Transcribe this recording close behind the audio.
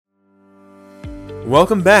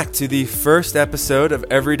Welcome back to the first episode of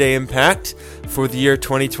Everyday Impact for the year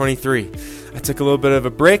 2023. I took a little bit of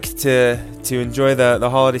a break to enjoy the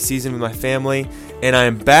holiday season with my family, and I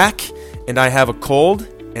am back, and I have a cold,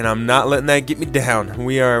 and I'm not letting that get me down.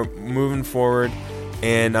 We are moving forward,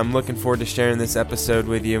 and I'm looking forward to sharing this episode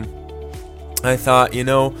with you. I thought,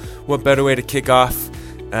 what better way to kick off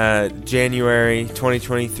January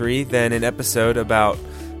 2023 than an episode about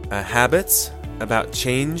habits, about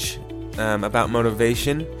change, about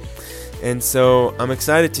motivation. And so I'm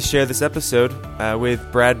excited to share this episode with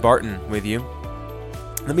Brad Barton with you.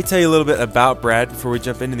 Let me tell you a little bit about Brad before we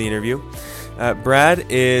jump into the interview. Brad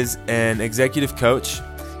is an executive coach.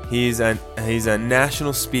 He's a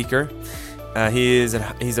national speaker. He's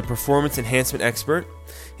a performance enhancement expert.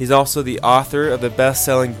 He's also the author of the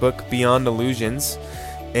best-selling book Beyond Illusions,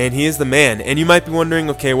 and he is the man. And you might be wondering,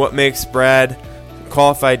 okay, what makes Brad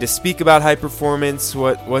qualified to speak about high performance?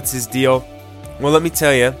 What's his deal? Well, let me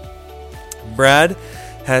tell you, Brad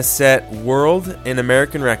has set world and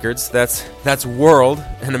American records. That's world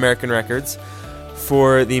and American records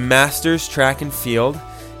for the Masters track and field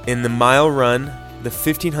in the mile run, the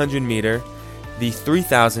 1500 meter, the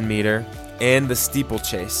 3000 meter, and the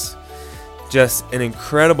steeplechase. Just an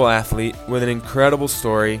incredible athlete with an incredible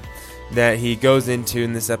story that he goes into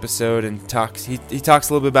in this episode and talks. He talks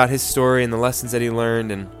a little bit about his story and the lessons that he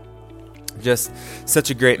learned, and just such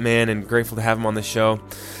a great man, and grateful to have him on the show.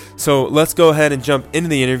 So let's go ahead and jump into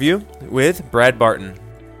the interview with Brad Barton.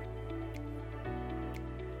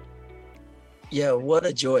 Yeah, what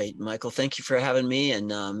a joy, Michael. Thank you for having me and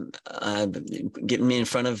getting me in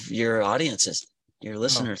front of your audiences, your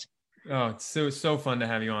listeners. Oh, it's so fun to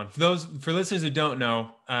have you on. For listeners who don't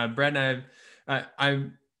know, Brad and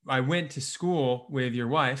I went to school with your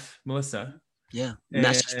wife, Melissa. Yeah,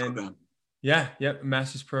 master's program. Yeah, yep,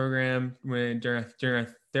 master's program during a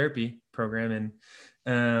therapy program,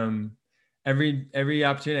 and every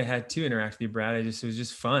opportunity I had to interact with you, Brad, it was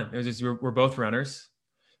just fun. It was just we're both runners,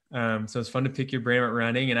 so it's fun to pick your brain about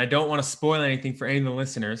running. And I don't want to spoil anything for any of the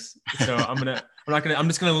listeners, so I'm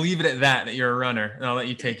just gonna leave it at that you're a runner, and I'll let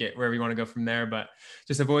you take it wherever you want to go from there. But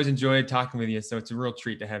I've always enjoyed talking with you, so it's a real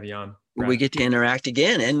treat to have you on, Brad. We get to interact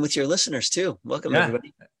again, and with your listeners too. Welcome,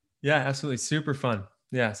 everybody. Yeah, absolutely, super fun.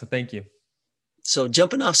 Yeah, so thank you. So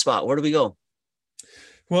jumping off spot, where do we go?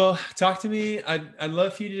 Well, talk to me. I'd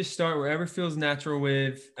love for you to just start wherever feels natural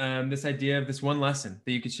with this idea of this one lesson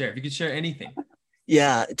that you could share. If you could share anything.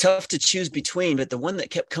 Yeah, tough to choose between, but the one that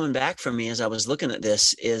kept coming back from me as I was looking at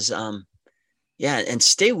this is, and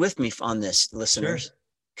stay with me on this, listeners,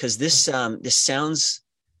 because this sounds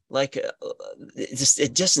like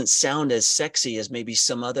it doesn't sound as sexy as maybe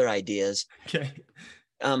some other ideas. Okay.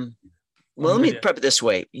 Well, let me prep it this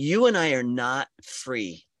way. You and I are not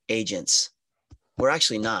free agents. We're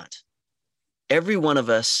actually not. Every one of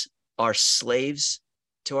us are slaves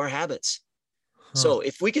to our habits. So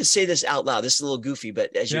if we could say this out loud, this is a little goofy,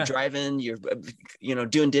 but as you're driving, you're,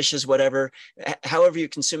 doing dishes, whatever, however you're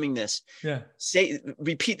consuming this,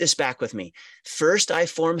 repeat this back with me. First, I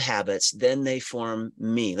form habits, then they form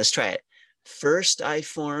me. Let's try it. First, I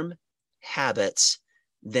form habits,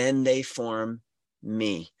 then they form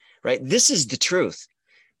me, right? This is the truth.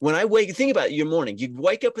 When I think about your morning, you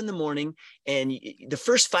wake up in the morning and the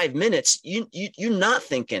first 5 minutes, you're not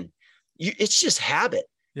thinking, it's just habit.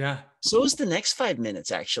 Yeah. So is the next 5 minutes,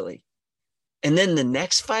 actually. And then the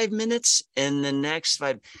next 5 minutes and the next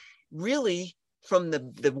 5, really from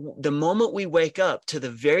the moment we wake up to the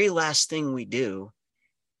very last thing we do,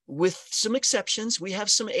 with some exceptions, we have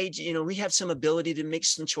some age, we have some ability to make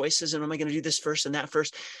some choices. And am I going to do this first and that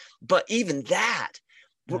first? But even that,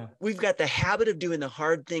 we've got the habit of doing the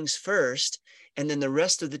hard things first. And then the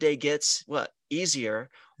rest of the day gets easier.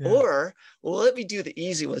 Yeah. Or, let me do the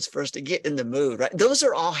easy ones first to get in the mood, right? Those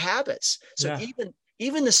are all habits. So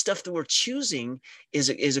even the stuff that we're choosing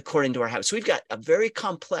is according to our habits. So we've got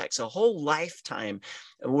a whole lifetime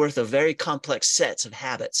worth of very complex sets of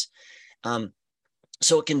habits.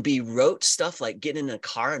 So it can be rote stuff like getting in a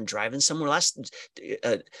car and driving somewhere. Last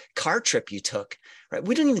car trip you took, right?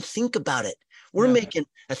 We don't even think about it. We're making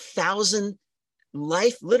 1,000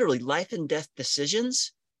 literally life and death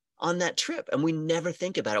decisions on that trip. And we never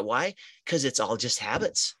think about it. Why? Because it's all just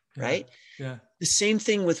habits, right? Yeah. The same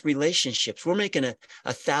thing with relationships. We're making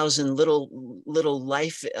 1,000 little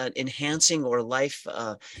life enhancing or life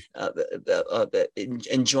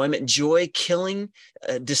enjoyment, joy killing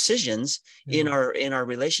decisions in our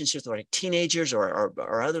relationships with our teenagers or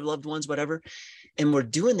our other loved ones, whatever. And we're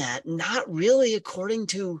doing that not really according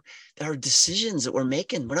to our decisions that we're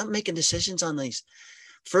making. We're not making decisions on these.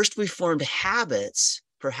 First, we formed habits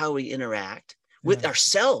for how we interact. with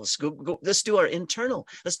ourselves. Go, let's do our internal.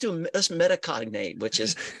 Let's metacognate, which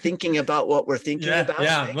is thinking about what we're thinking about.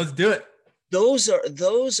 Yeah, let's do it. Those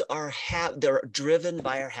are they're driven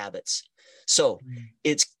by our habits. So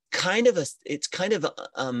it's kind of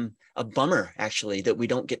a bummer actually that we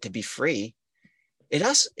don't get to be free.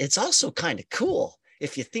 It's also kind of cool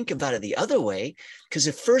if you think about it the other way, because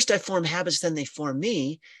if first I form habits, then they form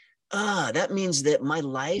me. That means that my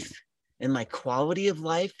life and my quality of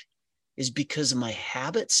life is because of my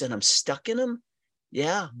habits and I'm stuck in them.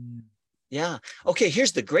 Yeah. Yeah. Okay.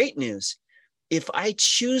 Here's the great news. If I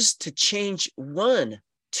choose to change 1,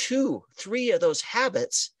 2, 3 of those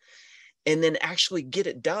habits and then actually get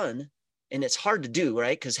it done, and it's hard to do,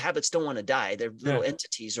 right? Because habits don't want to die. They're little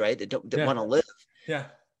entities, right? That want to live. Yeah.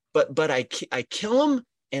 But I kill them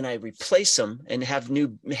and I replace them and have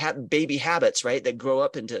baby habits, right? That grow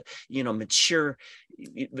up into, mature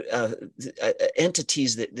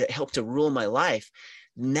entities that help to rule my life.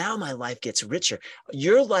 Now my life gets richer.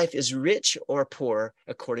 Your life is rich or poor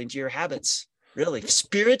according to your habits, really.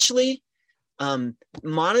 Spiritually,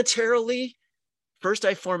 monetarily, first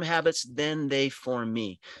I form habits, then they form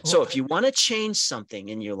me. So if you want to change something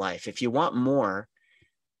in your life, if you want more,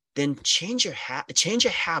 then change a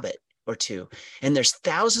habit or two. And there's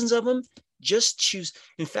thousands of them. Just choose.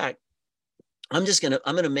 In fact, I'm going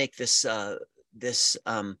to make this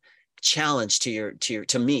challenge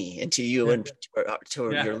to me and to you and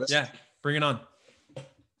to your listeners. Yeah, bring it on.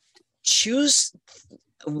 Choose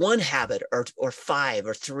one habit or 5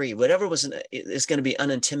 or 3, whatever is going to be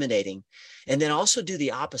unintimidating. And then also do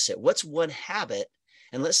the opposite. What's one habit?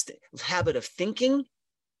 And habit of thinking,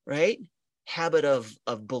 right? Habit of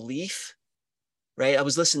belief, right? I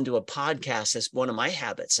was listening to a podcast as one of my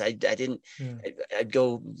habits. I'd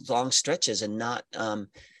go long stretches and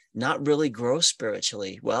not really grow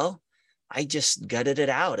spiritually. Well, I just gutted it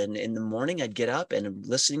out. And in the morning I'd get up and I'm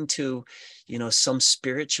listening to, some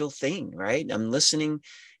spiritual thing, right? I'm listening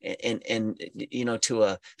and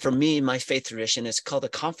for me, my faith tradition, it's called a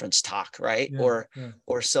conference talk, right?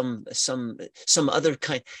 Or some other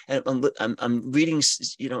kind. I'm reading,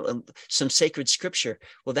 some sacred scripture.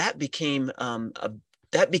 Well, that became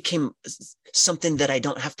something that I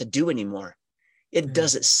don't have to do anymore. It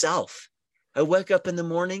does itself. I wake up in the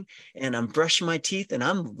morning and I'm brushing my teeth and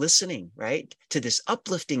I'm listening, right, to this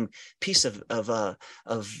uplifting piece of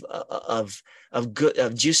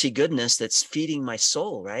juicy goodness that's feeding my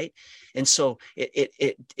soul, right? And so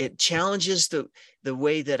it challenges the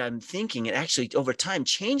way that I'm thinking. It actually over time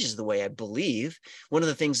changes the way I believe. One of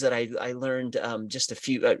the things that I learned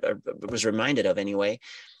was reminded of anyway.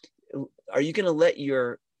 Are you going to let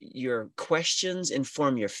your questions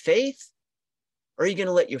inform your faith? Or are you going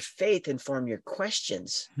to let your faith inform your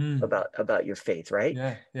questions about your faith, right?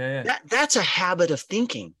 Yeah. That's a habit of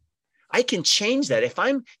thinking. I can change that. If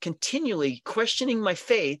I'm continually questioning my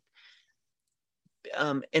faith,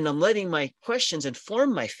 and I'm letting my questions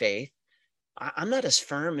inform my faith, I'm not as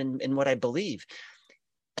firm in what I believe.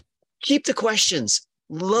 Keep the questions.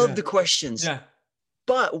 Love the questions. Yeah.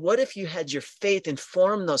 But what if you had your faith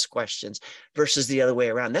inform those questions versus the other way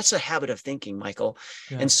around? That's a habit of thinking, Michael.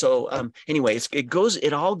 Yeah. And so, anyway,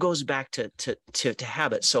 it all goes back to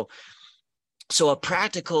habit. So a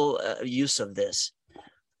practical use of this.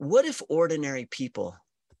 What if ordinary people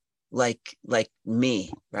like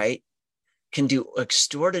me, right, can do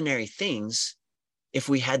extraordinary things if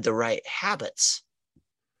we had the right habits?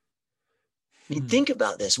 I mean, think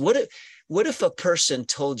about this. What if a person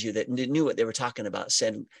told you that knew what they were talking about,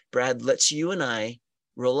 said, Brad, let's you and I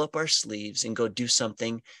roll up our sleeves and go do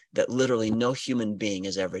something that literally no human being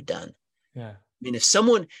has ever done? Yeah. I mean, if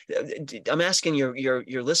someone, I'm asking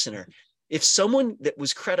your listener, if someone that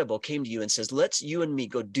was credible came to you and says, let's you and me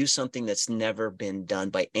go do something that's never been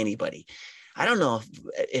done by anybody. I don't know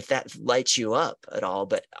if that lights you up at all,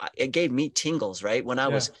 but it gave me tingles, right? When I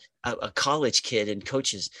was a college kid in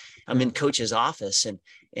I'm in coach's office and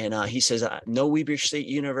he says, no Weber State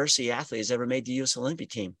University athlete has ever made the U.S. Olympic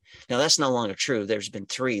team. Now, that's no longer true. There's been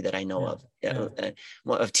 3 that I know of. A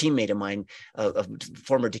teammate of mine, a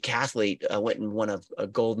former decathlete, went and won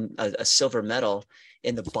a silver medal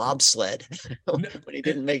in the bobsled when he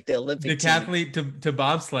didn't make the Olympic team. Decathlete to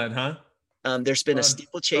bobsled, huh? There's been a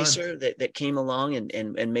steeplechaser that came along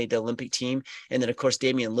and made the Olympic team. And then, of course,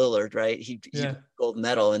 Damian Lillard, right? He gold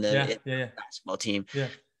medal in the basketball team. Yeah.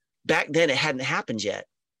 Back then, it hadn't happened yet.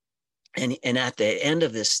 And at the end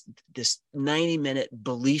of this 90-minute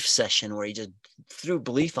belief session where he just threw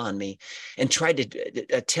belief on me and tried to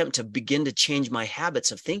attempt to begin to change my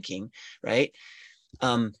habits of thinking, right?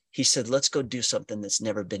 he said, let's go do something that's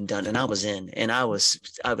never been done. And I was in, and I was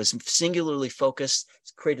singularly focused,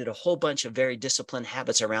 created a whole bunch of very disciplined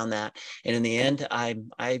habits around that. And in the end, I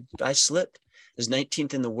slipped. I was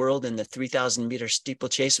 19th in the world in the 3,000 meter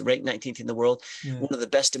steeplechase, ranked 19th in the world, one of the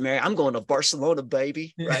best in America. I'm going to Barcelona,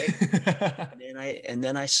 baby, right? and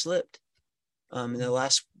then I slipped. In the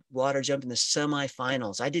last water jump in the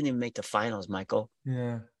semifinals, I didn't even make the finals, Michael.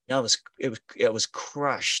 Yeah, it was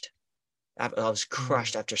crushed. I was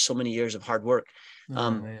crushed after so many years of hard work.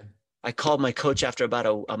 I called my coach after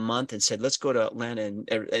about a month and said, let's go to Atlanta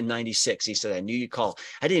in 96. He said, I knew you'd call.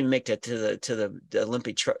 I didn't even make that to the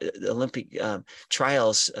Olympic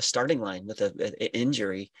trials starting line with an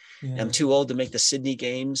injury. I'm too old to make the Sydney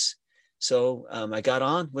games. So I got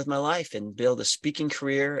on with my life and built a speaking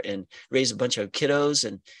career and raised a bunch of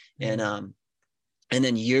kiddos. And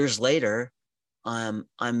then years later, I'm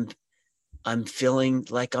feeling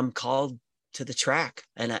like I'm called to the track,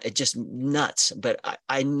 and it just nuts. But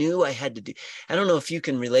I knew I had to do. I don't know if you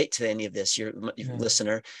can relate to any of this, your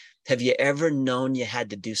listener. Have you ever known you had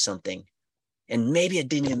to do something, and maybe it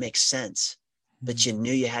didn't even make sense, but you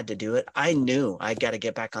knew you had to do it? I knew I got to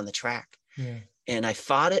get back on the track. And I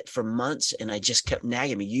fought it for months, and I just kept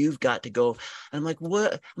nagging me. You've got to go. I'm like,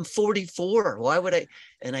 what? I'm 44. Why would I?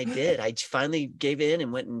 And I did. I finally gave in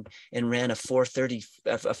and went and ran a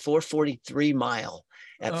 443 mile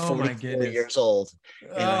at 44 years old.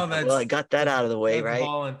 And I got that out of the way, right?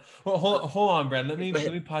 Balling. Well, hold on, Brad. Let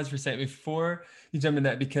me pause for a second before you jump in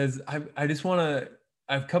that, because I just want to.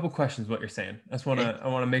 I have a couple questions. What you're saying. I want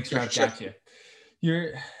to make sure I've got you.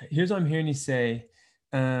 Here's what I'm hearing you say.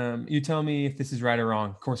 You tell me if this is right or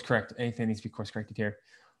wrong. Course correct. Anything needs to be course corrected here.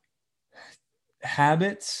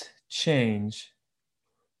 Habits change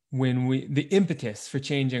when the impetus for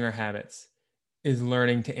changing our habits is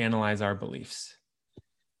learning to analyze our beliefs.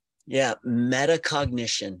 Yeah,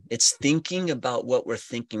 metacognition. It's thinking about what we're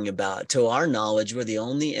thinking about. To our knowledge, we're the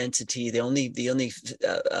only entity, the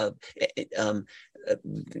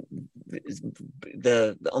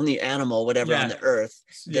only animal, whatever, on the earth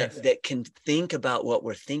that can think about what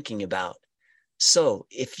we're thinking about. So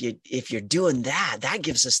if you're doing that, that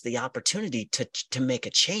gives us the opportunity to make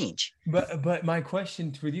a change. But my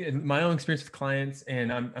question with you, my own experience with clients,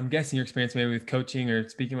 and I'm guessing your experience maybe with coaching or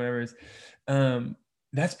speaking, whatever it is,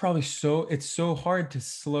 that's probably it's so hard to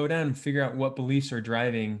slow down and figure out what beliefs are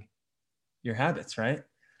driving your habits, right?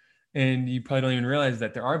 And you probably don't even realize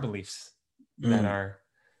that there are beliefs that are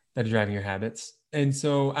driving your habits. And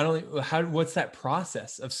so what's that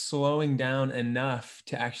process of slowing down enough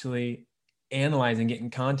to actually analyze and get in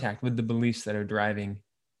contact with the beliefs that are driving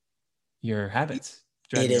your habits?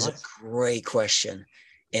 It is a great question.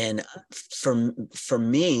 And for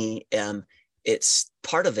me, it's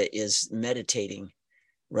part of it is meditating,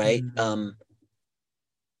 right?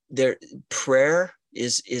 Prayer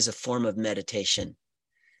is a form of meditation.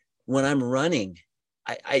 When I'm running,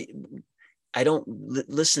 I don't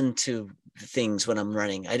listen to things when I'm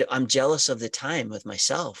running. I'm jealous of the time with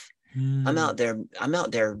myself. I'm out there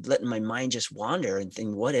letting my mind just wander and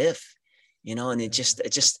think, what if, and it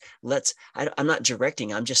just lets, I'm not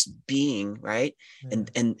directing, I'm just being, right?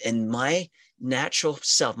 And my natural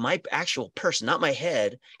self, my actual person, not my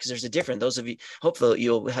head, because there's a difference. Those of you, hopefully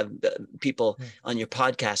you'll have people on your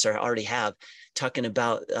podcast or already have talking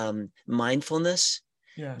about mindfulness.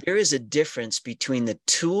 There is a difference between the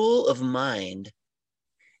tool of mind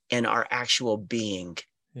and our actual being.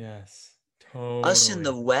 Yes, totally. Us in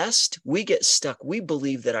the West, we get stuck. We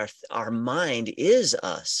believe that our mind is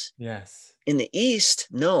us. Yes. In the East,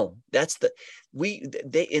 no. That's in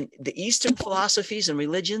the Eastern philosophies and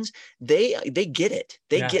religions, they get it.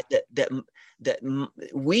 They get that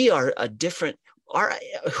we are a different.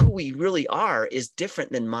 Who we really are is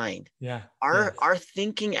different than mind. Our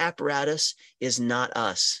thinking apparatus is not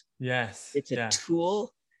us. Yes. It's a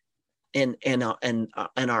tool, and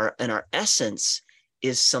our essence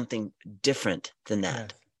is something different than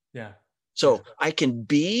that. So I can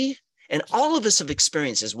be, and all of us have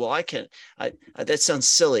experiences. Well, that sounds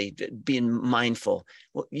silly, being mindful.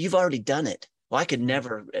 Well, you've already done it. Well, I could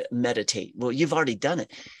never meditate. Well, you've already done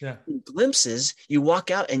it. In glimpses, you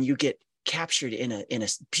walk out and you get captured in a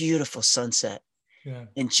beautiful sunset.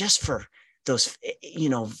 And just for those,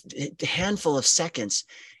 handful of seconds,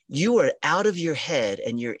 you are out of your head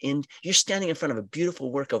and you're standing in front of a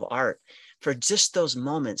beautiful work of art. For just those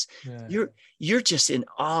moments, you're just in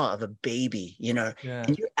awe of a baby,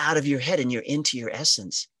 and you're out of your head and you're into your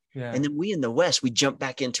essence. And then we in the West, we jump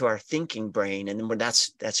back into our thinking brain, and then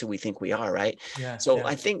that's who we think we are, right?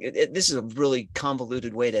 I think this is a really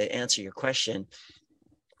convoluted way to answer your question.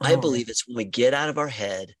 I believe it's when we get out of our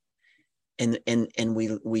head and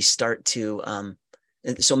we start to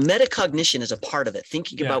so metacognition is a part of it,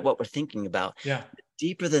 thinking about what we're thinking about. Yeah.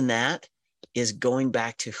 Deeper than that is going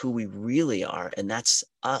back to who we really are, and that's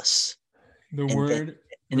us. The and then, word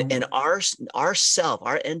and our self,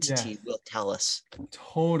 our entity Yes. will tell us.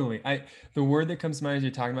 Totally. The word that comes to mind as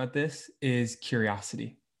you're talking about this is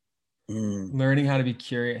curiosity. Mm, Learning how to be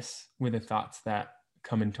curious with the thoughts that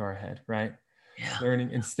come into our head, right? yeah.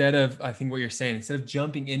 Learning instead of, I think what you're saying, instead of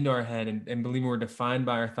jumping into our head and believing we're defined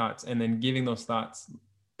by our thoughts and then giving those thoughts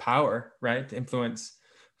power, right, to influence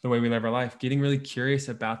the way we live our life, getting really curious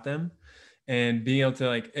about them and being able to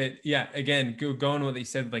again, going with what you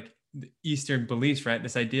said, like the Eastern beliefs, right?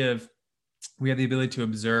 This idea of we have the ability to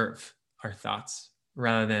observe our thoughts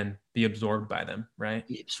rather than be absorbed by them, right?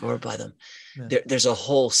 Be absorbed by them. Yeah. There's a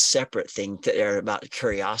whole separate thing there about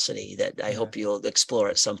curiosity that I hope you'll explore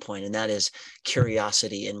at some point, and that is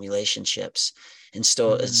curiosity in relationships. And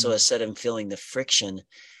so instead of feeling the friction,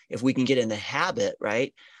 if we can get in the habit,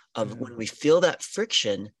 right, of when we feel that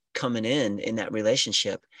friction coming in that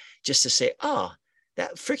relationship, just to say, oh,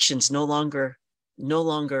 that friction's no longer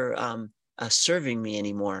serving me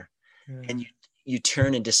anymore. And you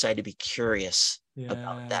turn and decide to be curious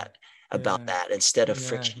about that instead of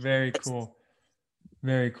friction. Very cool.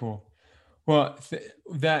 Very cool. Well, so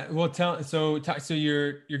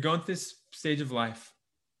you're going through this stage of life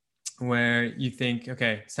where you think,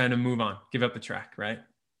 okay, it's time to move on, give up the track, right?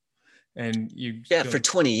 And for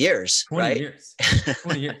 20 years, 20 right? years,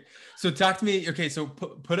 20 years. So talk to me. Okay. So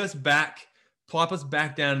put us back, plop us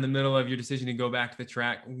back down in the middle of your decision to go back to the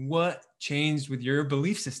track. What changed with your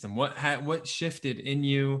belief system? What shifted in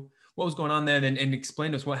you? What was going on then? And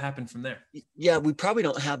explain to us what happened from there. Yeah, we probably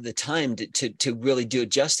don't have the time to really do it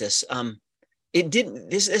justice. It didn't,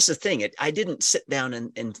 this is the thing. I didn't sit down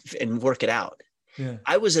and work it out. Yeah.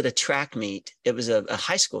 I was at a track meet. It was a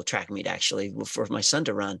high school track meet, actually, for my son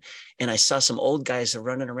to run. And I saw some old guys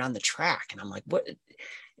running around the track. And I'm like, what?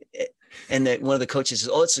 And one of the coaches says,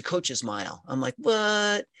 oh, it's the coach's mile. I'm like,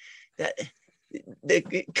 what?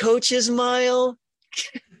 The coach's mile?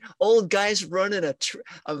 Old guys running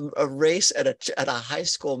a race at a high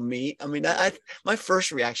school meet. I mean, my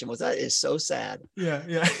first reaction was, that is so sad.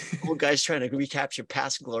 Yeah. Old guys trying to recapture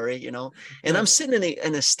past glory, you know. And I'm sitting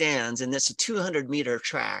in the stands, and it's a 200-meter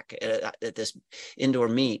track at this indoor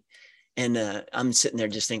meet, and I'm sitting there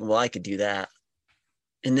just thinking, well, I could do that.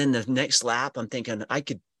 And then the next lap, I'm thinking, I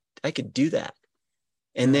could do that.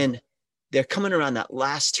 And then they're coming around that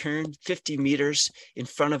last turn, 50 meters in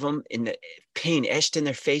front of them, in the pain etched in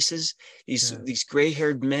their faces. These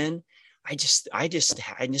gray-haired men. I just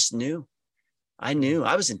knew. I knew.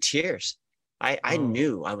 I was in tears. I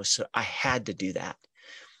knew I had to do that.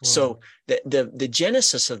 Whoa. So the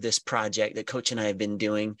genesis of this project that Coach and I have been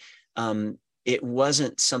doing, it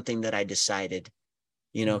wasn't something that I decided,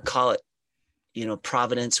 call it,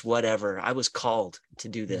 providence, whatever. I was called to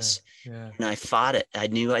do this, and I fought it. I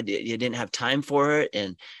knew I didn't have time for it.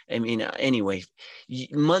 And I mean, anyway,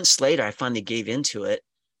 months later, I finally gave into it.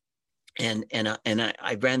 And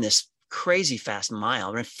I ran this crazy fast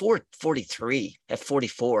mile. I ran 4:43 at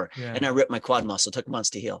 44, and I ripped my quad muscle. Took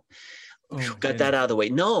months to heal. Got that out of the way.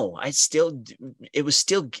 No, it was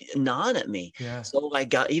still gnawing at me. Yeah. So I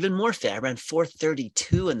got even more fit. I ran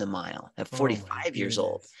 4:32 in the mile at 45 years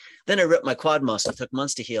old. Then I ripped my quad muscle. It took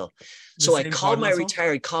months to heal. So I called my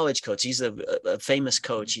retired college coach. He's a famous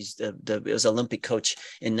coach. He's it was Olympic coach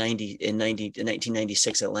in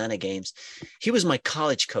 1996 Atlanta Games. He was my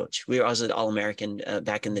college coach. I was an All-American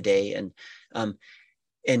back in the day,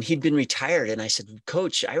 and he'd been retired. And I said,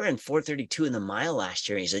 Coach, I ran 4:32 in the mile last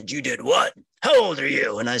year. And he said, you did what? How old are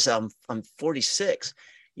you? And I said, I'm 46.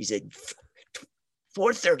 He said,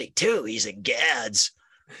 4:32. He said, Gads.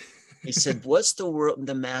 He said, what's the world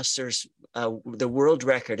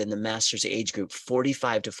record in the Masters age group,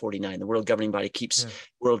 45 to 49? The world governing body keeps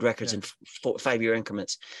world records in 5-year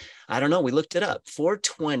increments. I don't know. We looked it up.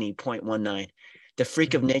 420.19. The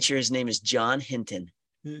freak of nature, his name is John Hinton.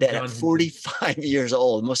 That at 45 years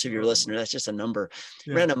old, most of your listeners, that's just a number,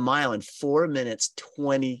 ran a mile in 4 minutes,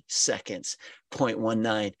 20 seconds,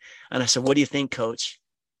 0.19. And I said, what do you think, Coach?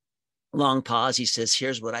 Long pause. He says,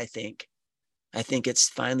 here's what I think. I think it's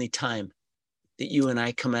finally time that you and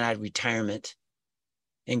I come out of retirement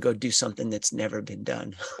and go do something that's never been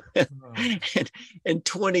done. and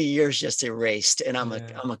 20 years just erased. And I'm a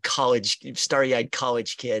starry-eyed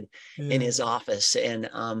college kid in his office. And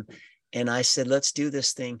I said, let's do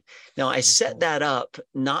this thing. Now, I set that up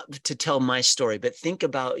not to tell my story, but think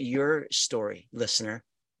about your story, listener.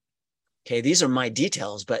 Okay, these are my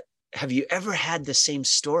details, but have you ever had the same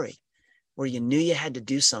story where you knew you had to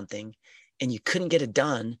do something and you couldn't get it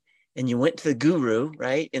done, and you went to the guru,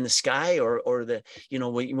 right, in the sky, or the,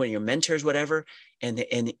 one of your mentors, whatever, and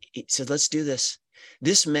he said, let's do this.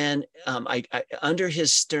 This man, I under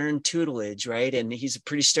his stern tutelage, right, and he's a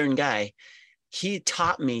pretty stern guy. He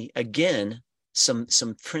taught me again some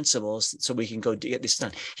principles so we can go get this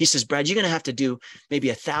done. He says, Brad, you're going to have to do maybe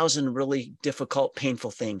 1,000 really difficult,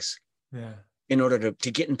 painful things in order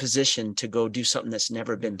to get in position to go do something that's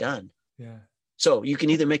never been done. Yeah. So you can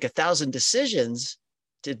either make 1,000 decisions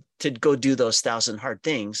to go do those 1,000 hard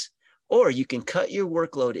things, or you can cut your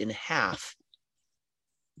workload in half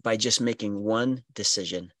by just making one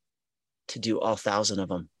decision to do all 1,000 of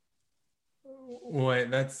them. Wait,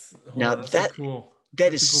 that's so cool.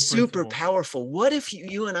 That is super powerful. What if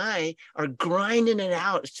you and I are grinding it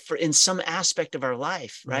out in some aspect of our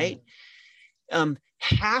life, right?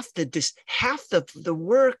 Half the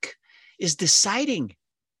work is deciding,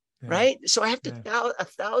 right? So I have to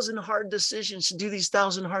 1,000 hard decisions to do these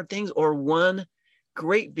 1,000 hard things, or one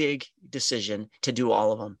great big decision to do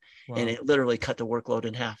all of them. Wow. And it literally cut the workload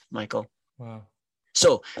in half, Michael. Wow.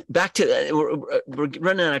 So back to, we're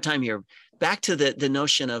running out of time here. Back to the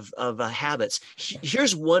notion of habits.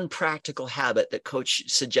 Here's one practical habit that Coach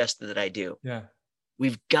suggested that I do. Yeah.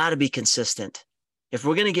 We've got to be consistent. If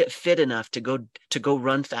we're going to get fit enough to go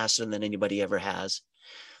run faster than anybody ever has,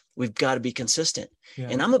 we've got to be consistent. Yeah.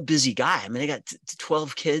 And I'm a busy guy. I mean, I got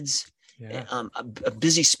 12 kids, a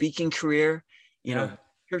busy speaking career,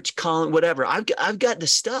 church calling, whatever. I've got the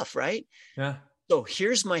stuff, right? Yeah. So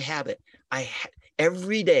here's my habit.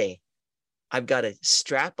 Every day, I've got to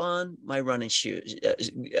strap on my running shoes,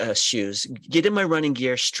 get in my running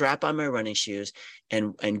gear, strap on my running shoes,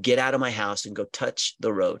 and get out of my house and go touch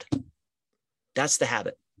the road. That's the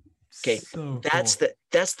habit. Okay, so that's cool.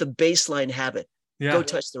 That's the baseline habit. Yeah. Go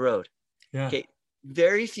touch the road. Yeah. Okay.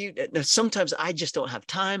 Very few. Sometimes I just don't have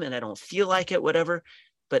time and I don't feel like it, whatever.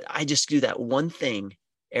 But I just do that one thing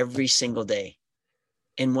every single day,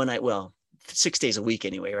 and 6 days a week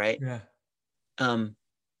anyway, right? Yeah.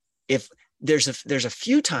 If there's a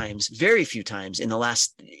few times, very few times in the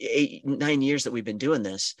last 8-9 years that we've been doing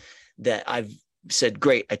this, that I've said,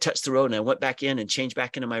 great, I touched the road and I went back in and changed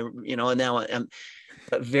back into my, and now I'm,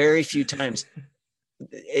 but very few times.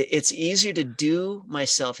 It's easier to do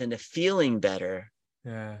myself into feeling better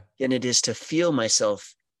than it is to feel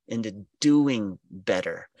myself into doing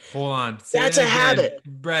better. Hold on. That's a habit.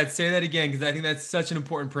 Brad, say that again, because I think that's such an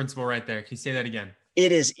important principle right there. Can you say that again?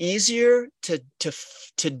 It is easier to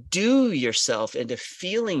do yourself into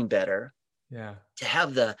feeling better. Yeah. To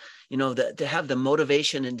have to have the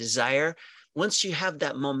motivation and desire. Once you have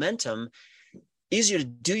that momentum, easier to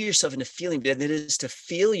do yourself into feeling better than it is to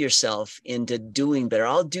feel yourself into doing better.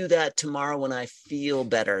 I'll do that tomorrow when I feel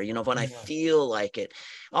better. When I feel like it.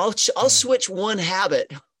 I'll switch one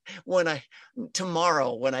habit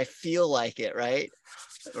tomorrow when I feel like it. Right.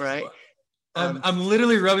 Right. I'm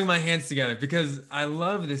literally rubbing my hands together because I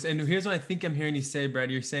love this. And here's what I think I'm hearing you say,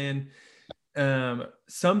 Brad. You're saying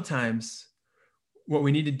sometimes what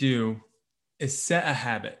we need to do is set a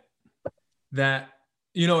habit that,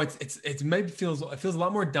 it maybe feels a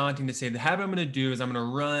lot more daunting to say the habit I'm going to do is I'm going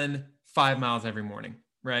to run 5 miles every morning,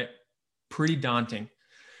 right? Pretty daunting.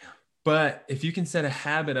 But if you can set a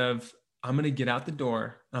habit of, I'm going to get out the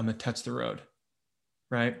door, I'm going to touch the road,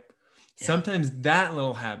 right? Yeah. Sometimes that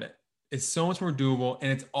little habit is so much more doable,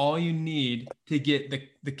 and it's all you need to get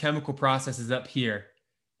the chemical processes up here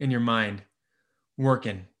in your mind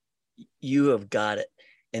working. You have got it.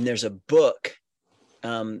 And there's a book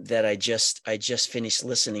that I just finished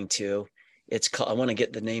listening to. It's called, I want to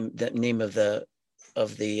get the name of the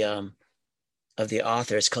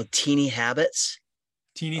author. It's called Teeny Habits.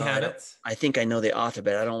 Teeny Habits. I think I know the author,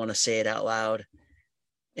 but I don't want to say it out loud.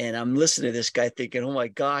 And I'm listening to this guy thinking, oh my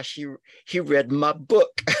gosh, he read my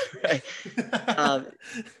book. Right?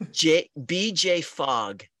 BJ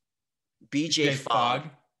Fogg. BJ Fogg.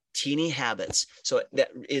 Teeny Habits. So that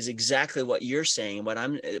is exactly what you're saying. What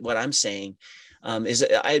I'm saying is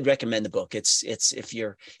I'd recommend the book. It's if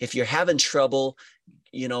you're having trouble,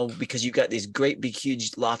 because you got these great big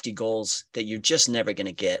huge lofty goals that you're just never going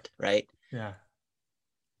to get, right? Yeah.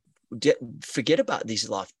 Forget about these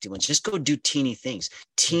lofty ones. Just go do teeny things.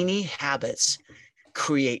 Teeny habits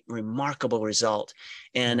create remarkable result.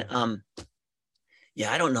 And I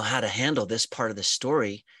don't know how to handle this part of the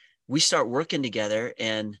story. We start working together,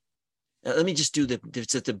 and let me just do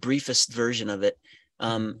the briefest version of it.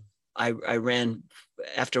 I ran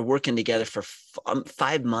after working together for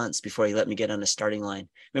 5 months before he let me get on the starting line.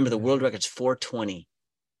 Remember, the world record's 420.19,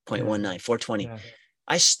 420. Yeah.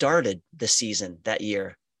 I started the season that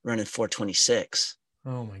year running 426.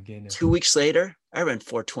 Oh my goodness. 2 weeks later, I ran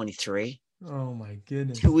 423. Oh my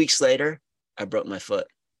goodness. 2 weeks later, I broke my foot.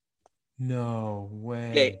 No Yeah,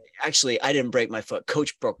 way. actually, I didn't break my foot.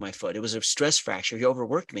 Coach broke my foot. It was a stress fracture. He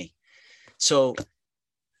overworked me. So,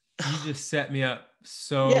 You just set me up yeah.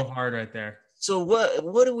 so hard right there. So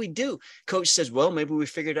what do we do? Coach says, well, maybe we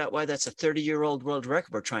figured out why that's a 30-year-old world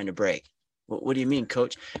record we're trying to break. What do you mean,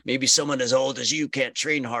 coach? Maybe someone as old as you can't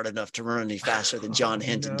train hard enough to run any faster than John Oh,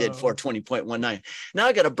 Hinton did, no. 420.19. Now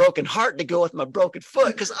I got a broken heart to go with my broken foot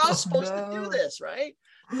because I was Oh, supposed to do no. this, right?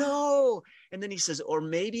 No. And then he says, or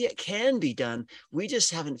maybe it can be done. We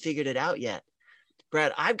just haven't figured it out yet.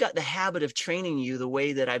 Brad, I've got the habit of training you the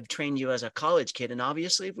way that I've trained you as a college kid. And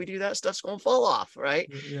obviously, if we do that, stuff's going to fall off, right?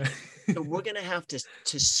 Yeah. So we're going to have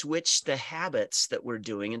to switch the habits that we're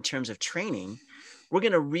doing in terms of training. We're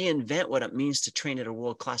going to reinvent what it means to train at a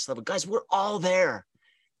world-class level. Guys, we're all there.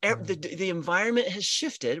 The environment has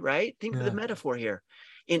shifted, right? Think of the metaphor here.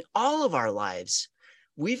 In all of our lives,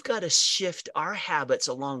 we've got to shift our habits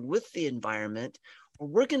along with the environment, or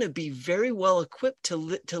we're going to be very well equipped to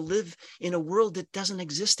live in a world that doesn't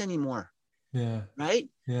exist anymore. Yeah. Right?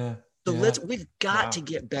 Yeah. So Yeah. we've got to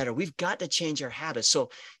get better. We've got to change our habits. So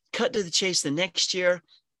cut to the chase, the next year,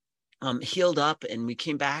 healed up and we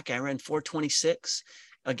came back. I ran 426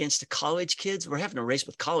 against the college kids. We're having a race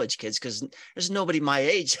with college kids because there's nobody my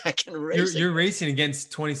age I can race. You're racing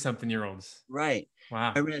against 20-something-year-olds. Right.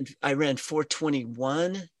 Wow. I ran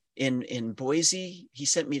 421 in Boise. He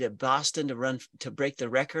sent me to Boston to break the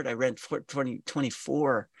record. I ran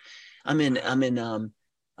 424. I'm in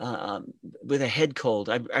with a head cold.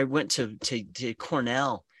 I went to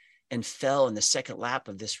Cornell and fell in the second lap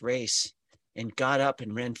of this race and got up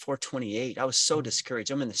and ran 428. I was so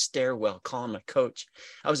discouraged. I'm in the stairwell calling my coach.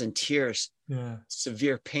 I was in tears,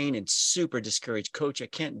 severe pain and super discouraged. Coach, I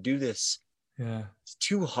can't do this. Yeah. It's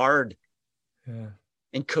too hard. Yeah.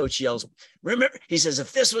 And coach yells, remember, he says,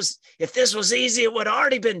 if this was easy, it would have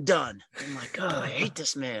already been done. I'm like, oh, I hate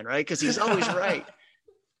this man, right? Because he's always right.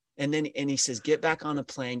 And he says, get back on the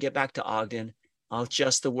plane, get back to Ogden. I'll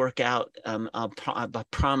adjust the workout. I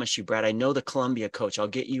promise you, Brad, I know the Columbia coach. I'll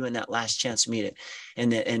get you in that last chance to meet it.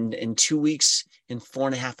 And in 2 weeks and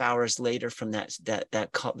 4.5 hours later from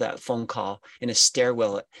that phone call in a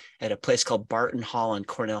stairwell at a place called Barton Hall on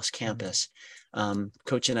Cornell's campus,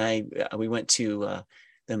 Coach and I, we went to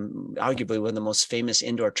arguably one of the most famous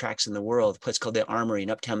indoor tracks in the world, a place called the Armory in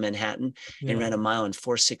Uptown Manhattan, and ran a mile in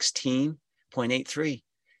 4:16.83.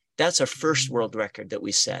 That's our first world record that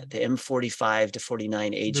we set, the M45 to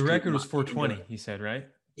 49 age The group. record was 420, he said, right?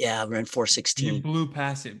 Yeah, I ran 4:16. You blew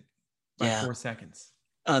past it by 4 seconds.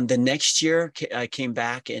 The next year, I came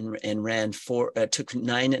back and ran took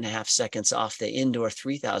 9.5 seconds off the indoor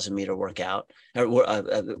 3,000 meter workout,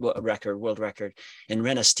 world record, and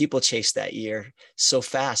ran a steeplechase that year so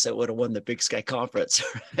fast I would have won the Big Sky Conference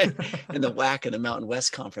and the WAC and the Mountain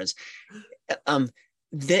West Conference. And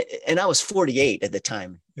I was 48 at the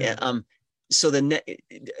time. So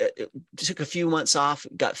it took a few months off,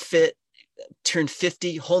 got fit, turned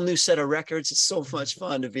 50, whole new set of records. It's so much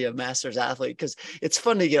fun to be a masters athlete because it's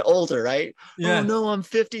fun to get older, right? Yeah. Oh no, I'm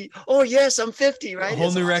 50. Oh yes, I'm 50, right?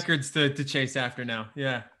 Whole new records to chase after now.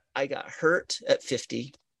 Yeah. I got hurt at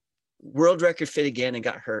 50, world record fit again and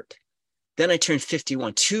got hurt. Then I turned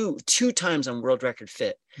 51, two times I'm world record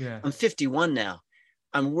fit. Yeah. I'm 51 now.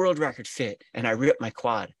 I'm world record fit and I ripped my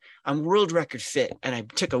quad. I'm world record fit and I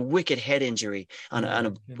took a wicked head injury with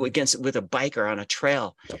a biker on a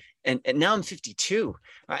trail. And now I'm 52.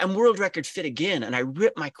 I'm world record fit again and I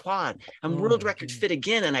rip my quad. I'm world record fit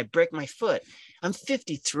again and I break my foot. I'm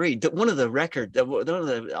 53. One of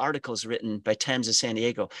the articles written by Times of San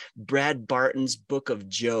Diego, Brad Barton's Book of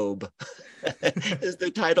Job is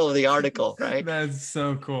the title of the article, right? That's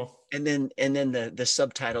so cool. And then the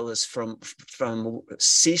subtitle is from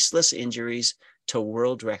ceaseless injuries to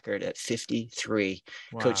world record at 53.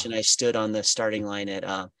 Wow. Coach and I stood on the starting line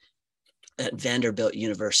at Vanderbilt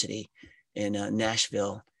University in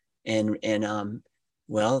Nashville, and the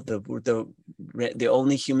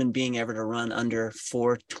only human being ever to run under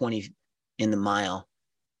 4:20 in the mile,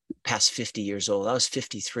 past 50 years old. I was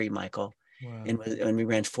 53, Michael. Wow. And we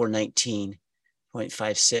ran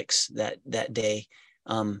 4:19.56 that day.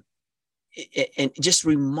 And just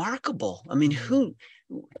remarkable. I mean,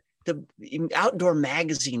 the Outdoor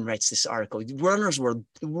Magazine writes this article. The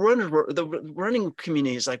running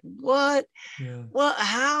community is like, what? Yeah. What?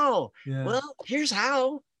 How? Yeah. Well, here's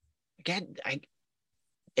how. I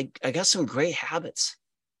got some great habits.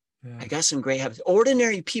 Yeah. I got some great habits.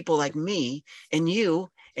 Ordinary people like me and you,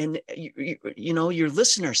 and your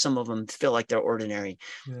listeners, some of them feel like they're ordinary.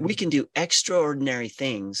 Yeah. We can do extraordinary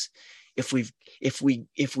things if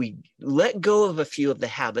we let go of a few of the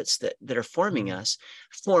habits that are forming us,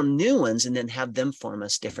 form new ones, and then have them form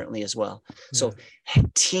us differently as well. So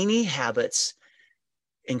teeny habits,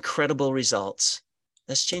 incredible results.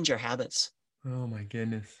 Let's change our habits. Oh my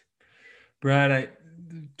goodness. Brad,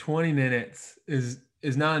 20 minutes is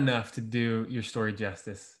not enough to do your story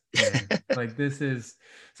justice, man. Like this is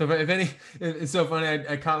so if any it's so funny.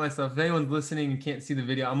 I caught myself. If anyone's listening and can't see the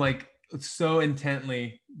video, I'm like so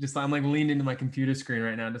intently I'm like leaned into my computer screen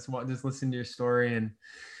right now, just listening to your story, and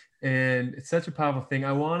it's such a powerful thing.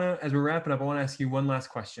 As we're wrapping up, I want to ask you one last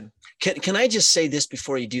question. Can I just say this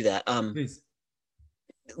before you do that? Please.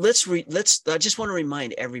 I just want to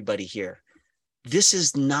remind everybody here, this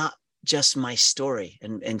is not just my story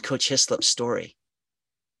and Coach Hislop's story.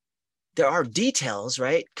 There are details,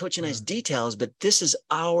 right? Coach and I's details, but this is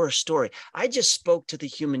our story. I just spoke to the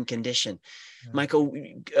human condition. Michael,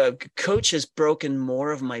 Coach has broken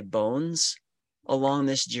more of my bones along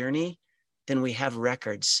this journey than we have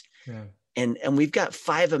records. And we've got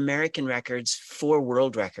 5 American records, 4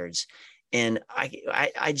 world records. And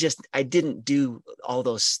I didn't do all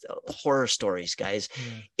those horror stories, guys.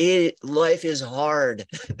 Life is hard.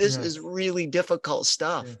 This is really difficult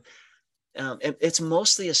stuff. And it's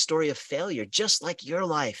mostly a story of failure, just like your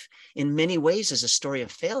life in many ways is a story of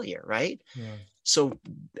failure, right? So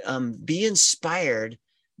be inspired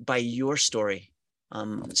by your story.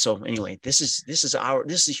 So anyway, this is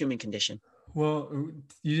the human condition. Well,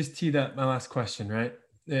 you just teed up my last question, right?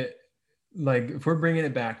 Like if we're bringing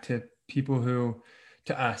it back to people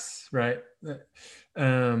to us, right?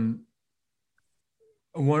 One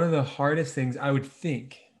of the hardest things I would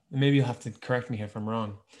think, and maybe you'll have to correct me if I'm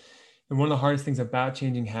wrong, and one of the hardest things about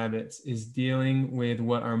changing habits is dealing with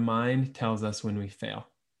what our mind tells us when we fail,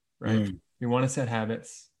 right? We want to set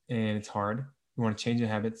habits and it's hard. We want to change the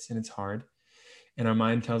habits and it's hard. And our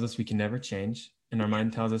mind tells us we can never change. And our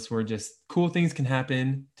mind tells us cool things can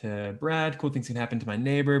happen to Brad, cool things can happen to my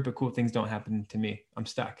neighbor, but cool things don't happen to me. I'm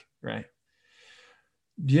stuck, right?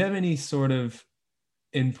 Do you have any sort of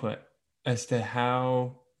input as to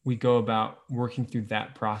how we go about working through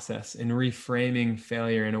that process and reframing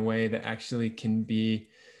failure in a way that actually can be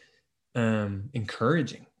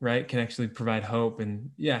encouraging, right? Can actually provide hope. And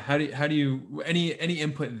how do you any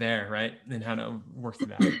input there, right? And how to work through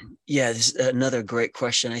that? Yeah, this is another great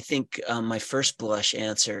question. I think my first blush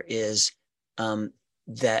answer is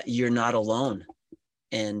that you're not alone.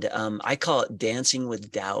 And I call it dancing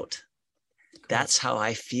with doubt. That's how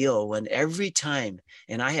I feel when every time,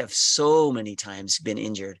 and I have so many times been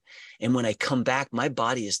injured. And when I come back, my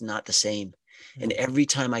body is not the same. And every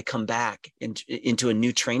time I come back into a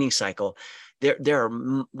new training cycle, there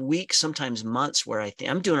are weeks, sometimes months where I think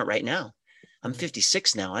I'm doing it right now. I'm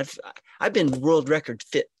 56 now. I've been world record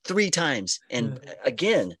fit 3 times. And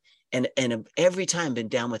again, and every time been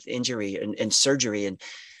down with injury and surgery. And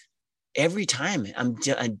every time I'm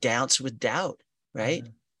doubts with doubt, right?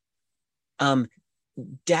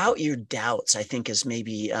 Doubt your doubts, I think is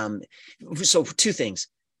maybe, so 2 things.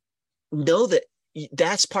 Know that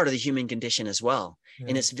that's part of the human condition as well.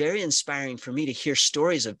 And it's very inspiring for me to hear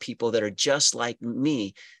stories of people that are just like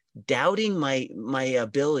me, doubting my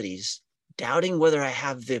abilities, doubting whether I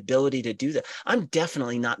have the ability to do that. I'm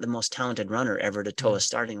definitely not the most talented runner ever to toe a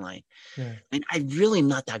starting line. And I'm really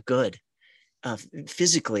not that good.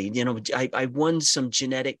 Physically, I won some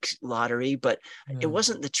genetic lottery, but it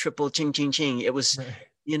wasn't the triple ching, ching, ching. It was,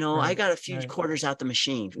 I got a few quarters out the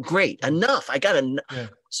machine. Great. Enough. I got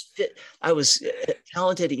fit. I was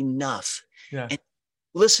talented enough. And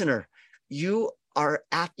listener, you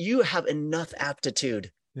have enough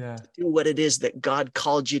aptitude to do what it is that God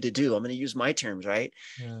called you to do. I'm going to use my terms, right?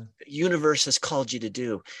 The universe has called you to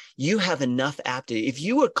do. You have enough aptitude. If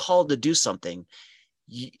you were called to do something,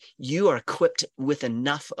 you are equipped with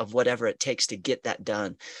enough of whatever it takes to get that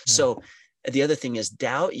done. So the other thing is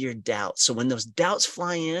doubt your doubts. So when those doubts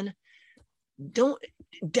fly in, don't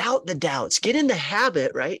doubt the doubts. Get in the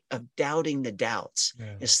habit, right, of doubting the doubts.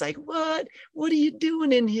 It's like, what are you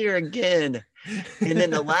doing in here again? And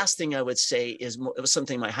then the last thing I would say is, it was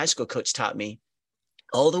something my high school coach taught me.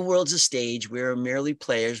 All the world's a stage. We're merely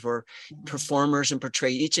players. We're performers and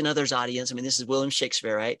portray each another's audience. I mean, this is William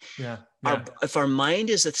Shakespeare, right? If our mind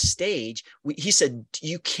is a stage, he said,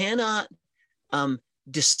 you cannot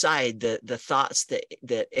decide the thoughts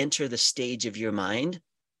that enter the stage of your mind,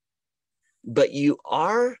 but you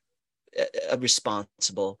are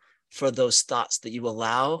responsible for those thoughts that you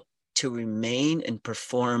allow to remain and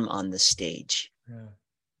perform on the stage.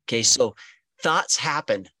 Okay, so thoughts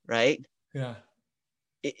happen, right?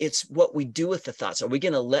 It's what we do with the thoughts. Are we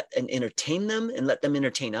going to let and entertain them and let them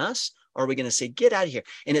entertain us? Or are we going to say, get out of here?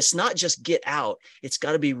 And it's not just get out. It's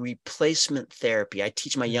got to be replacement therapy. I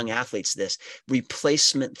teach my young athletes this,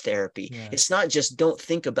 replacement therapy. Yeah. It's not just don't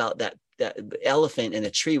think about that elephant in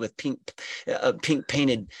a tree with pink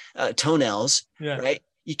painted toenails, right?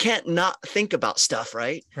 You can't not think about stuff,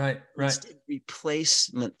 right? Right. Instead,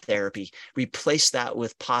 replacement therapy, replace that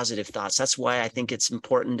with positive thoughts. That's why I think it's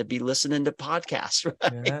important to be listening to podcasts,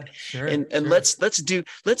 right? Yeah, sure. And let's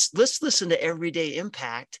listen to Everyday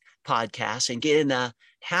Impact podcasts and get in the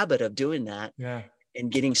habit of doing that. Yeah.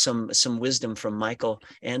 And getting some wisdom from Michael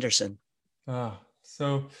Anderson. Oh,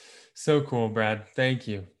 so cool, Brad. Thank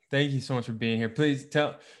you. Thank you so much for being here. Please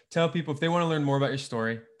tell people if they want to learn more about your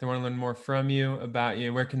story, if they want to learn more from you, about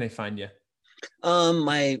you, where can they find you?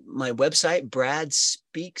 My website,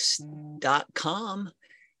 bradspeaks.com.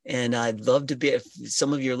 And I'd love to be, if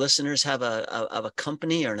some of your listeners have a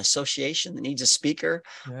company or an association that needs a speaker,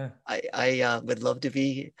 I would love to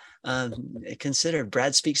be considered.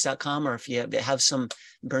 Bradspeaks.com, or if you have some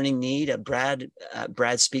burning need, at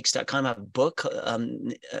bradspeaks.com. I have a book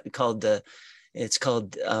called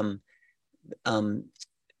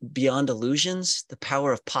Beyond Illusions, The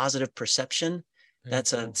Power of Positive Perception.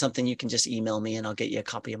 That's something you can just email me and I'll get you a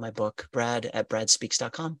copy of my book,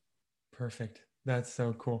 bradspeaks.com. Perfect. That's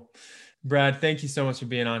so cool. Brad, thank you so much for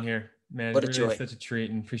being on here, man. What a really joy. Such a treat,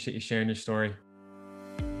 and appreciate you sharing your story.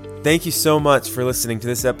 Thank you so much for listening to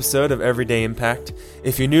this episode of Everyday Impact.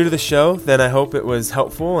 If you're new to the show, then I hope it was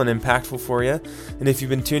helpful and impactful for you. And if you've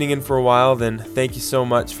been tuning in for a while, then thank you so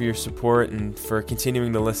much for your support and for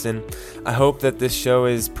continuing to listen. I hope that this show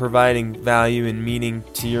is providing value and meaning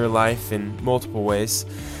to your life in multiple ways.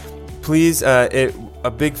 Please, a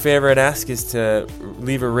big favor I'd ask is to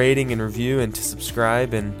leave a rating and review and to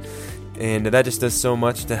subscribe, and that just does so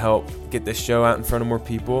much to help get this show out in front of more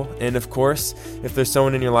people. And of course, if there's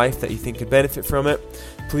someone in your life that you think could benefit from it,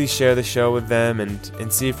 please share the show with them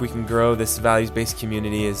and see if we can grow this values-based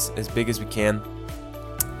community as big as we can.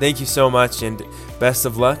 Thank you so much, and best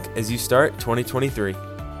of luck as you start 2023.